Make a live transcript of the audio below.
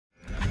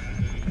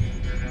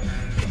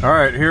All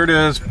right, here it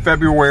is,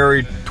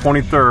 February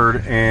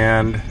 23rd,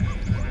 and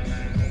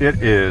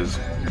it is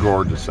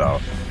gorgeous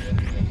out.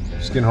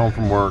 Just getting home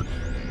from work.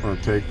 I'm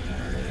gonna take,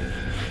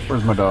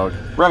 where's my dog?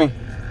 Remi.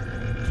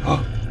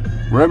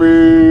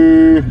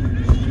 Remi.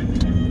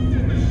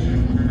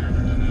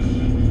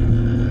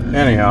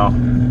 Anyhow,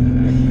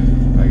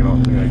 I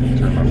don't think I can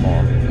turn my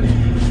phone.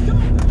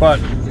 But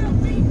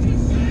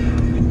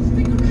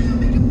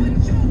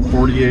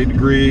 48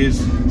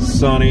 degrees,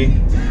 sunny.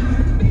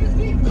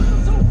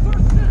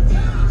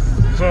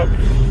 So,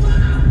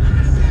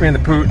 me and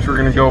the pooch, we're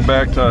gonna go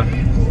back to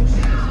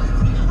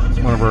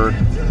one of our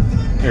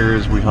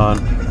areas we hunt,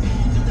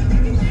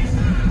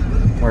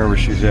 wherever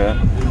she's at.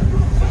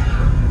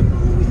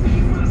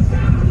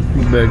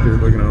 He's back there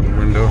looking out the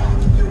window.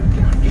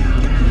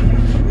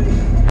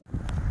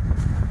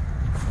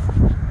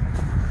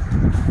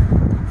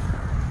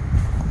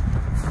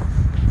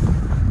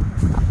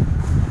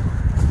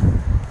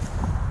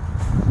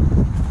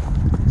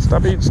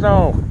 Stop eating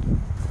snow.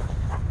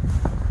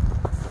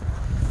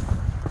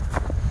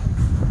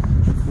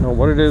 I don't know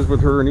what it is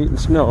with her and eating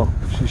snow.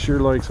 She sure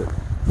likes it.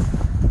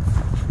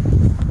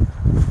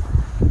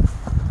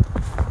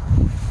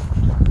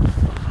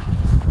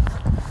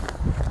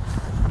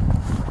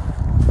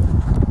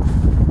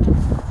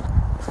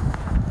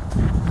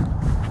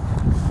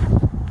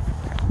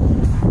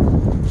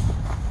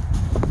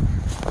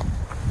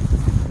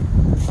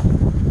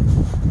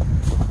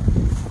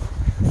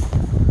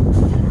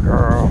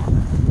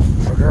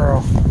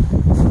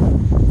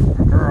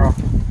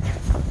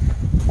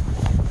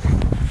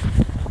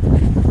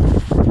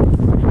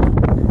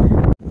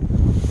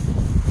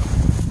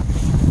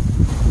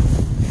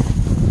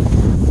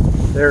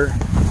 There's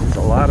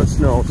a lot of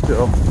snow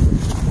still.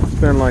 It's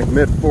been like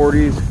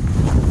mid-40s,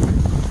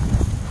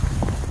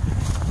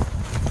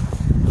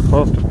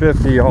 close to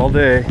 50 all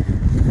day.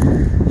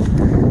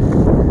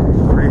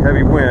 Pretty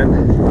heavy wind,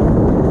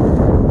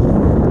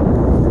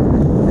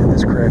 and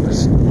this crap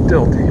is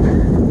still deep.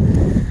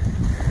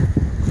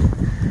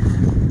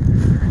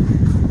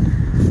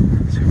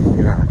 Let's see if we can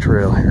get on the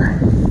trail here.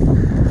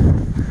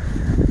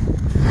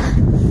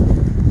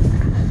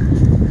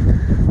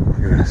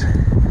 Look at this.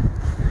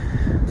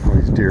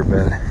 Deer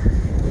bed. I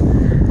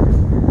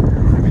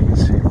don't know if you can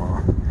see them all.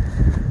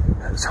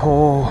 This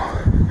whole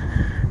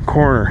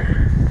corner.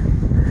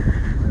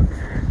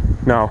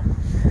 No.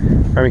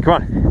 I mean, come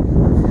on.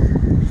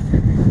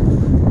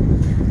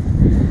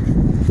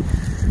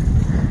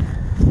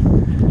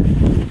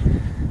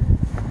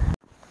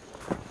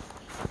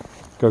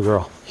 Go,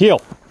 girl.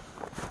 Heel.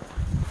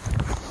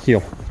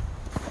 Heel.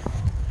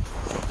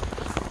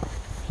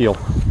 Heel.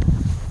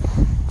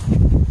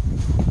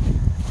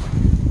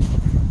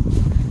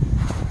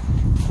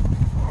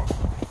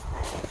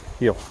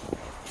 Heel.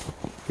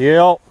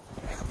 Heel.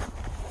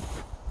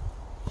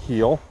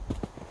 Heel.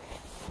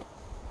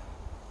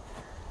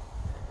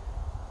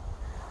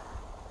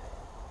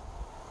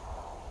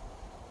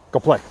 Go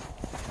play.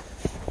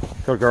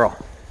 Good girl.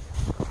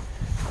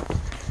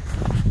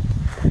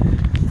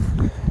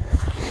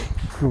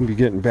 We'll be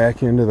getting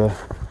back into the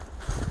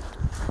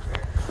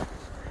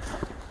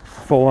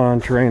full-on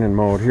training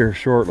mode here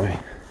shortly.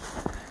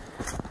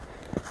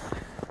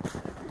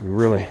 We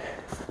really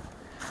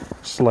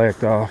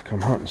slacked off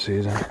come hunting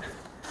season.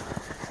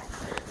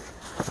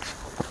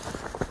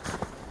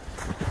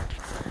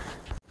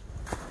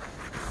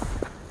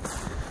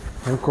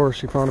 And of course,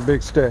 she found a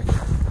big stick.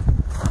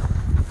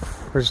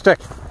 Where's the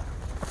stick?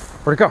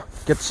 Where'd it go?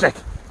 Get the stick.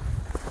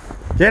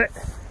 Get it.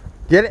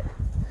 Get it.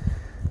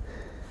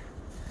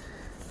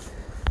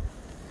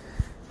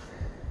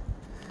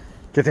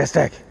 Get that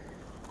stick.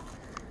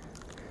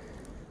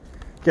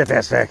 Get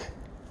that stick.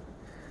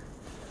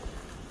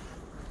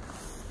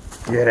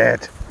 Get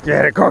it.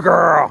 Get it. Go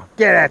girl.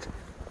 Get it.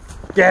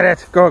 Get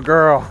it. Go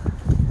girl.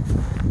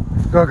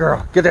 Go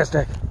girl. Get that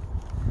stick.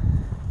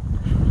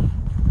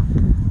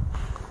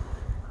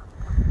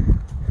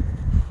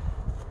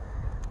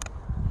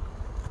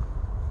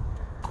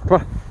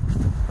 Come on.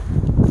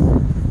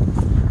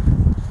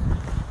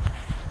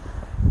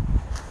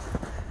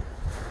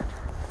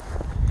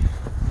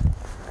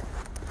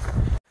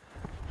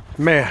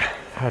 Man,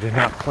 I did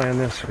not plan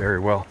this very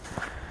well.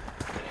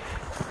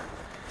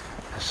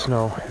 The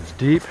snow is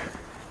deep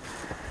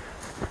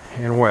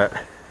and wet.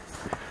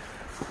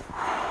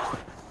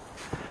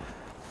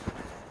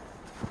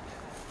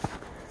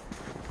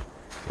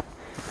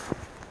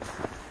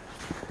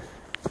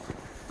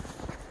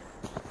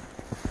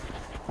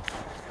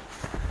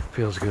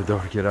 Feels good though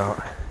to get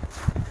out.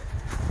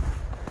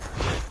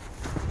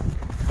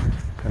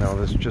 I know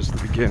this is just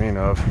the beginning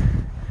of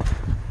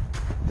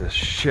this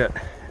shit.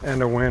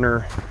 End of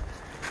winter,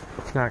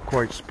 not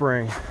quite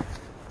spring.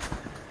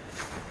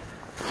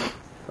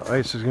 The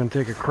ice is going to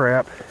take a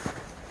crap.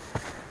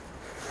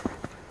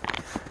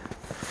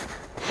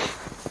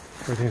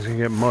 Everything's going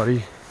to get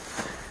muddy.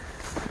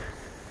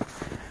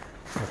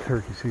 Got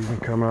turkey season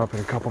coming up in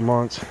a couple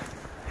months.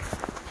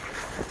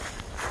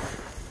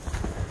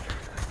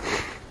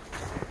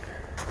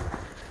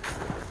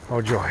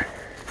 Oh joy.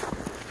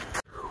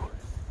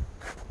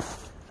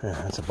 Yeah,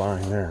 that's a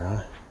bind there,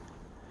 huh?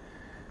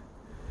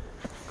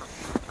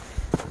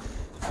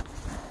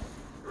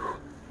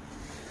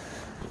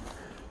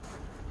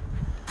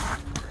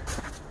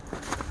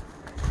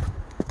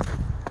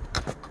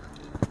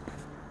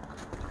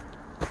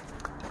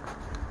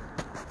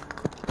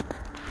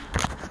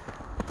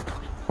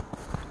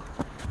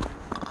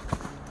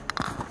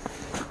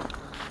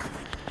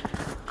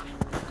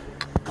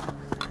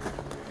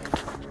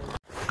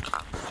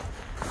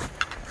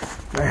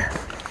 Man.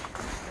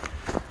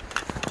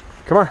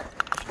 Come on.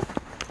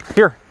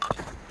 Here.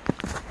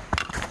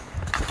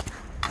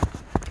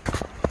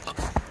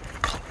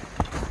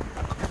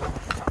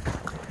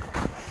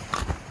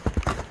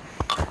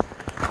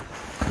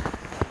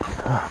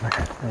 Oh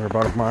man, we're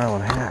about 1.5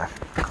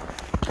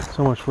 miles.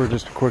 So much for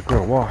just a quick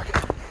little walk.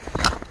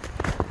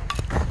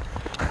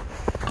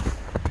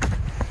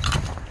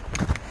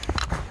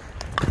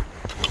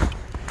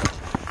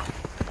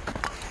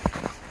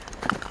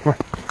 Come on.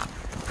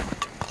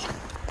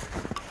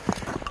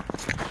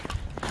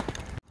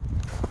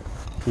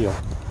 Heel.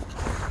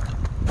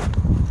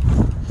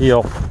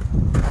 Heel.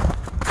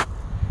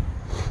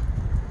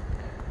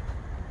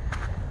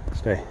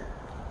 Stay.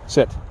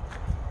 Sit.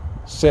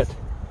 Sit.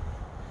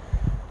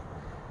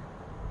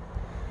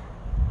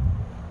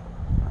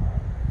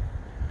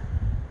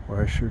 Well,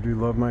 I sure do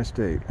love my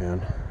state,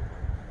 man.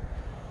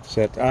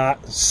 Sit.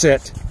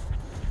 Sit.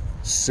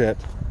 Sit.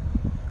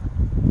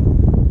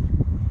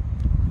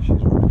 She's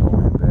going to go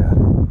in bad.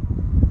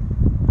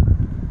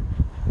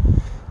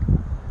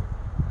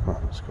 Come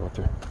on, let's go out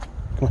there.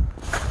 Come on.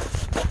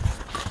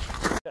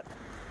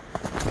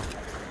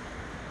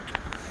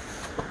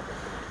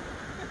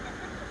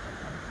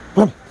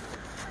 Come on.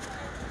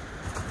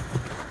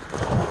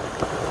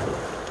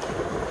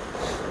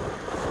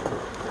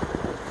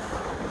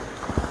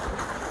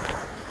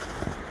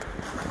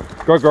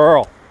 Good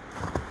girl.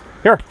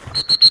 Here.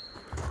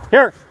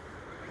 Here.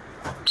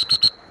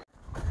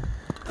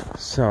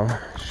 So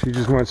she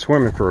just went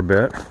swimming for a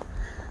bit.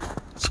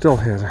 Still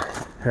hasn't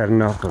had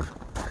enough of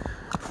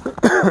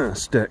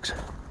sticks.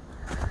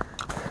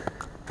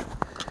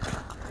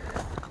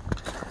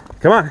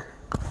 Come on.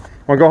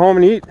 Want to go home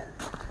and eat?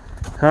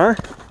 Huh?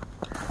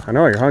 I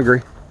know you're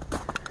hungry.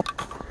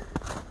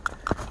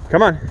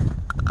 Come on.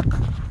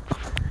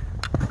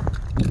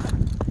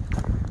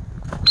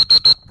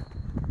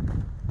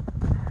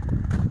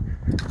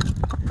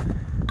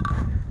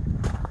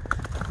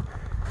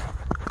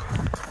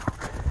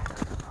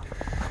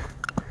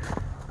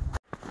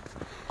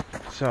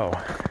 So,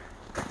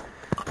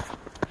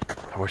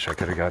 I wish I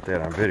could have got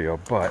that on video,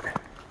 but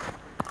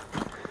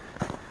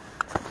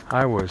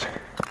I was,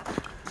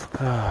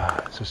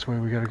 is this the way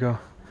we gotta go?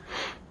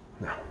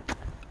 No.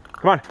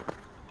 Come on.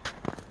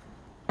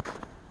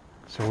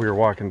 So we were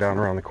walking down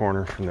around the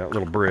corner from that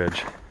little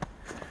bridge,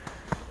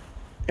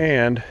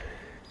 and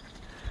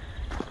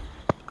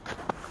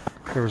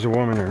there was a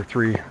woman and her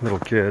 3 little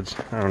kids,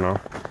 I don't know,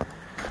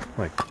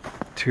 like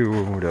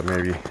 2 to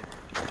maybe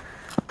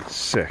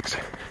 6.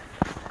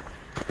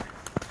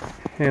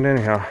 And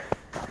anyhow,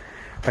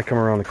 I come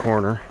around the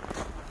corner,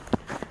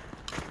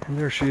 and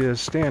there she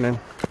is standing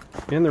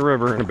in the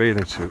river in a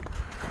bathing suit.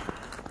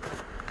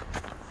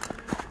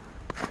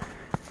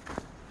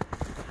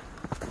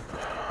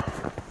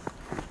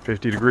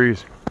 "50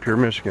 degrees, pure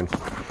Michigan."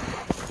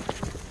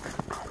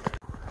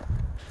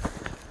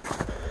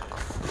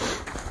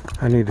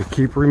 I need to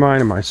keep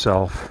reminding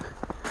myself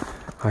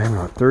I am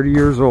not 30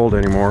 years old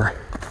anymore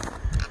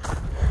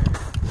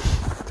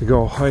to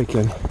go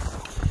hiking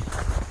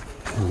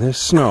in this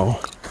snow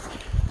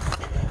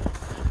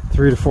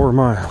 3 to 4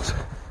 miles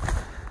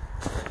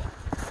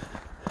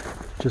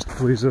just to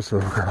please this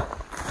little girl.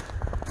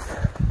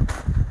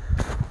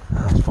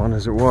 As fun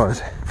as it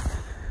was,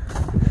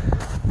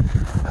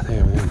 I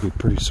think I'm going to be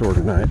pretty sore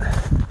tonight.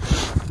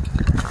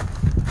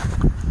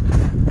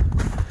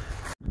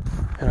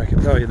 And I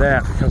can tell you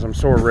that because I'm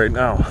sore right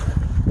now.